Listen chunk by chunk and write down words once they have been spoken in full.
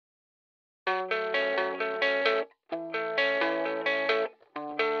Yeah,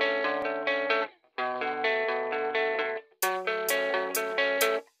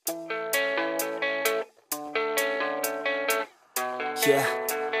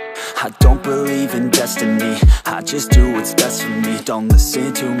 I don't believe in destiny, I just do what's best for me. Don't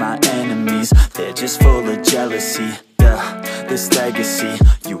listen to my enemies, they're just full of jealousy. Yeah, this legacy,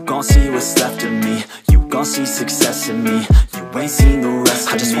 you gon' see what's left of me. You gon' see success in me, you ain't seen the rest of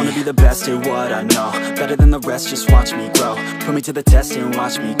me. I just wanna be the best at what I know, better than the rest, just watch me grow. Put me to the test and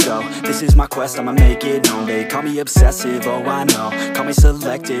watch me go. This is my quest, I'ma make it known. They call me obsessive, oh I know. Call me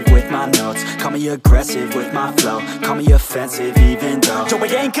selective with my notes, call me aggressive with my flow. Call me offensive even though yo, I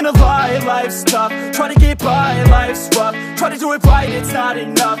ain't gonna lie, life's tough. Try to get by, life's rough. Try to do it right, it's not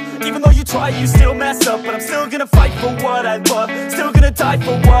enough. Even though you try, you still mess up. But I'm still gonna fight for what I love, still gonna die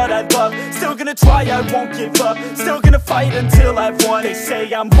for what I love. Still gonna try, I won't give up. Still gonna fight until I've won. They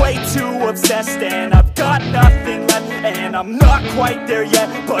say I'm way too obsessed and I've got nothing left, and I'm not quite there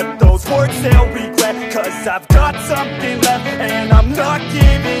yet, but those words they'll regret. Cause I've got something left and I'm not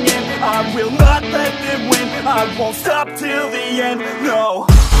giving in. I will not let them win, I won't stop till the end, no.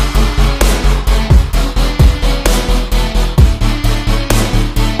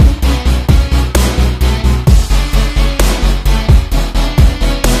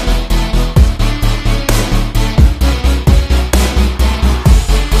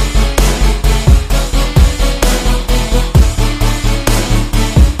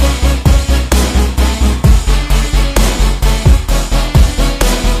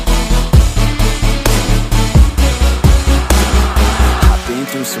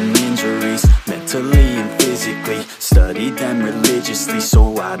 Some injuries, mentally and physically. Studied them religiously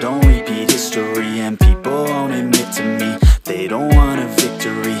so I don't repeat history. And people won't admit to me they don't want a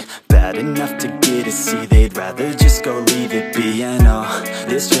victory bad enough to get a C. They'd rather just go leave it be. And oh,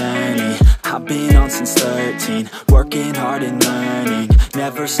 this journey I've been on since 13, working hard and learning,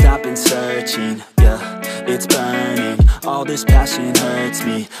 never stopping searching. Yeah, it's burning, all this passion hurts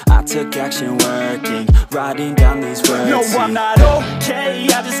me. I took action working, writing down these words. No, I'm not okay,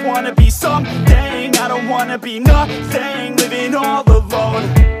 I just wanna be something. I don't wanna be nothing, living all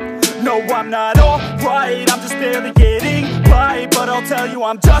alone. No, I'm not alright, I'm just barely getting by. But I'll tell you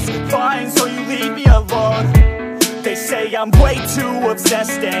I'm just fine, so you leave me alone. They say I'm way too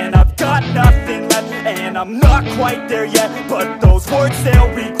obsessed and I've got nothing left, and I'm not quite there yet, but those words they'll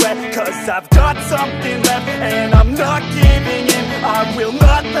regret. Cause I've got something left and I'm not giving in. I will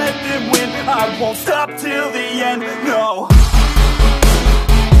not let them win, I won't stop till the end, no.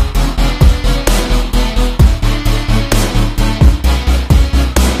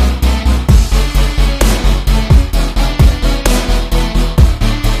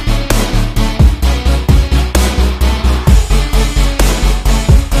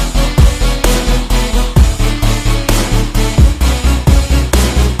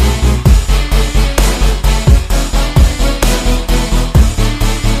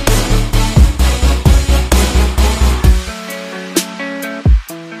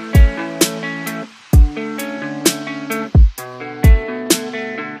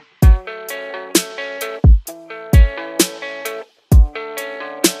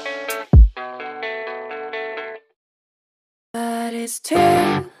 But it's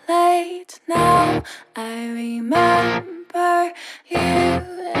too late now, I remember you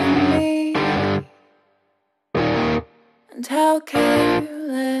and me, and how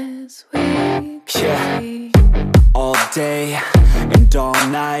careless we could be. All day and all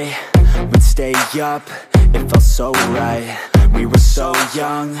night, we'd stay up, it felt so right. We were so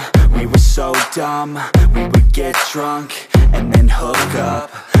young, we were so dumb. We would get drunk and then hook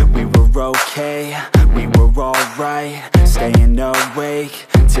up. We were okay, we were alright, staying awake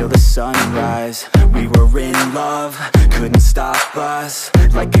till the sunrise. We were in love, couldn't stop us,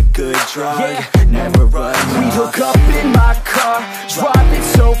 like a good drug, never enough. We'd hook up in my car, driving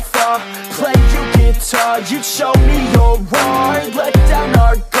so far, play your guitar, you'd show me your art. Let down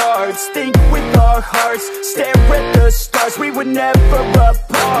our guards, think with our hearts, stare at the stars. We were never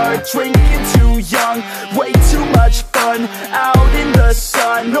apart, drinking too young, way too much fun, out in the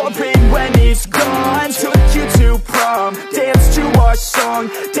sun, orbit when it's gone. Took you to prom, dance to our song,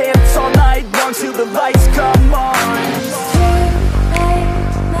 dance all night long till the lights come on.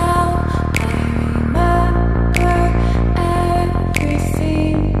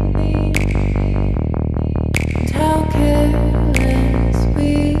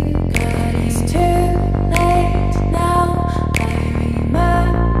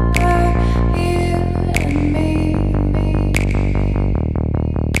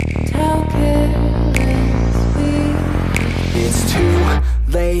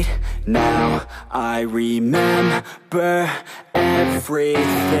 now I remember everything,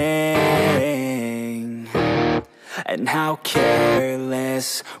 and how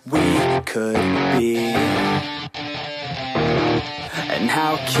careless we could be, and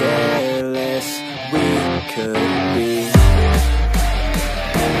how careless we could be,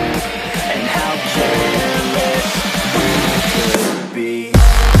 and how careless we could be.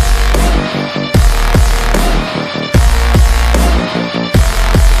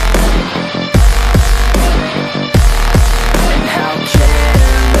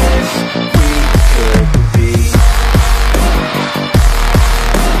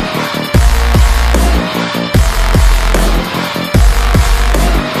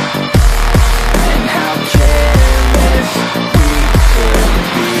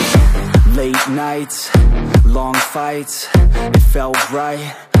 Nights, long fights, it felt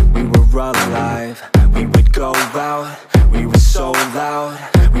right, we were alive. We would go out, we were so loud,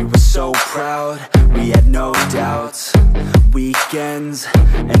 we were so proud, we had no doubts. Weekends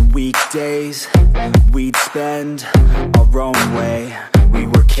and weekdays, we'd spend our own way. We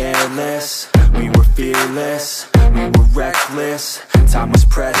were careless, we were fearless, we were reckless, time was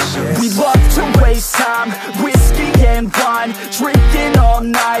precious. We loved to waste time, whiskey and wine, drinking all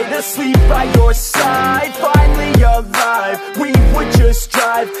night, asleep by your side. Finally alive, we would just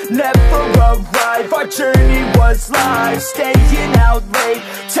drive, never arrive. Our journey was life, staying out late,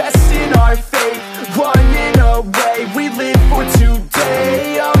 testing our fate, running away. We live for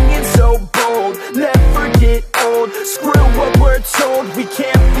today, young and so bold, never get old. Screw what we're told, we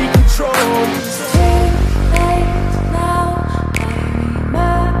can't be controlled. It's too late now, I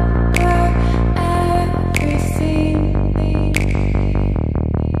remember everything,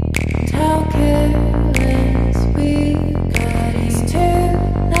 and how careless we got. It's too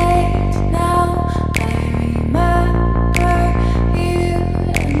late now, I remember you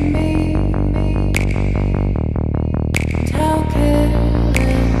and me, and how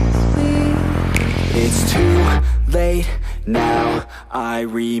careless we got. It's too late now, I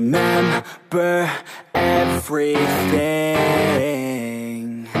remember everything,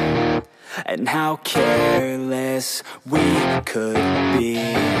 and how careless we could be,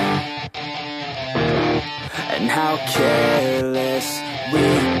 and how careless we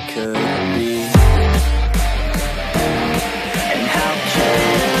could be, and how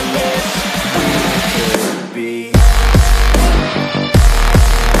careless we could be.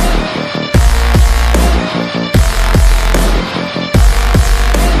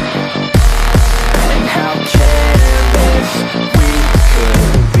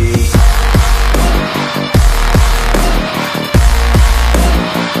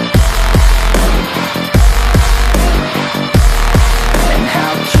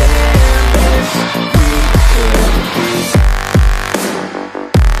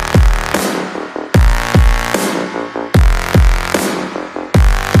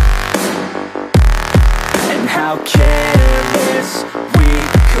 How careless we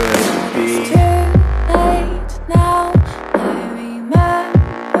could be. It's too late now, I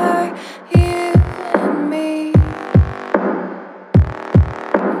remember you and me,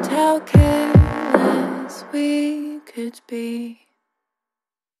 and how careless we could be.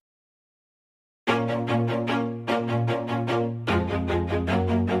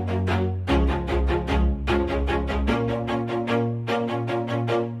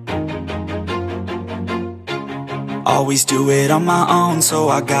 Always do it on my own, so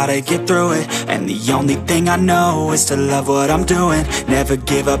I gotta get through it. And the only thing I know is to love what I'm doing. Never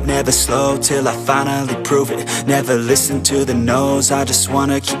give up, never slow, till I finally prove it. Never listen to the no's, I just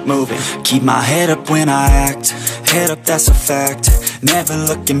wanna keep moving. Keep my head up when I act, head up, that's a fact. Never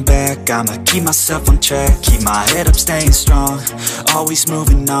looking back, I'ma keep myself on track. Keep my head up, staying strong, always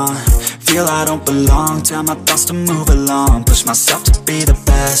moving on. Feel I don't belong, tell my thoughts to move along. Push myself to be the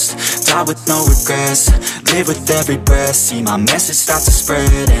best, die with no regrets. Live with every breath, see my message start to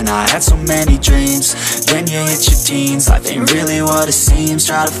spread. And I had so many dreams, then you hit your teens. Life ain't really what it seems,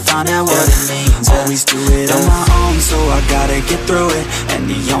 try to find out what it means. Always do it on my own, so I gotta get through it. And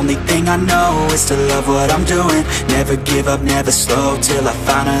the only thing I know is to love what I'm doing. Never give up, never slow, till I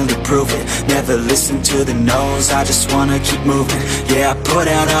finally prove it. Never listen to the no's, I just wanna keep moving. Yeah, I put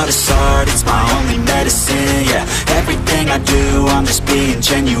out all this art, it's my only medicine. Yeah, everything I do, I'm just being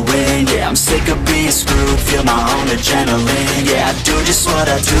genuine. Yeah, I'm sick of being screwed, feel my own adrenaline. Yeah, I do just what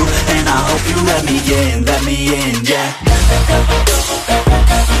I do, and I hope you let me in, yeah.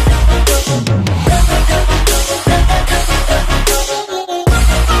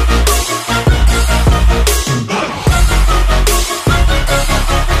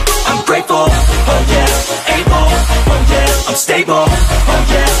 I'm grateful, oh yeah, able, oh yeah, I'm stable, oh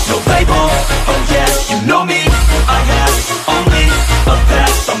yeah, no label.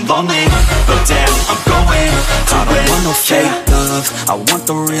 love, I want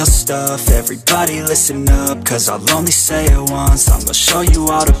the real stuff. Everybody listen up, cause I'll only say it once. I'm gonna show you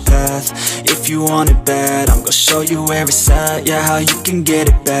all the path. If you want it bad, I'm gonna show you where it's at. Yeah, how you can get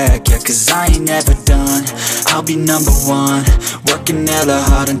it back. Yeah, cause I ain't never done. I'll be number one, working hella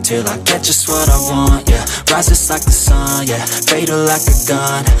hard until I get just what I want. Yeah, rises like the sun, yeah, fatal like a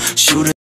gun. Shoot it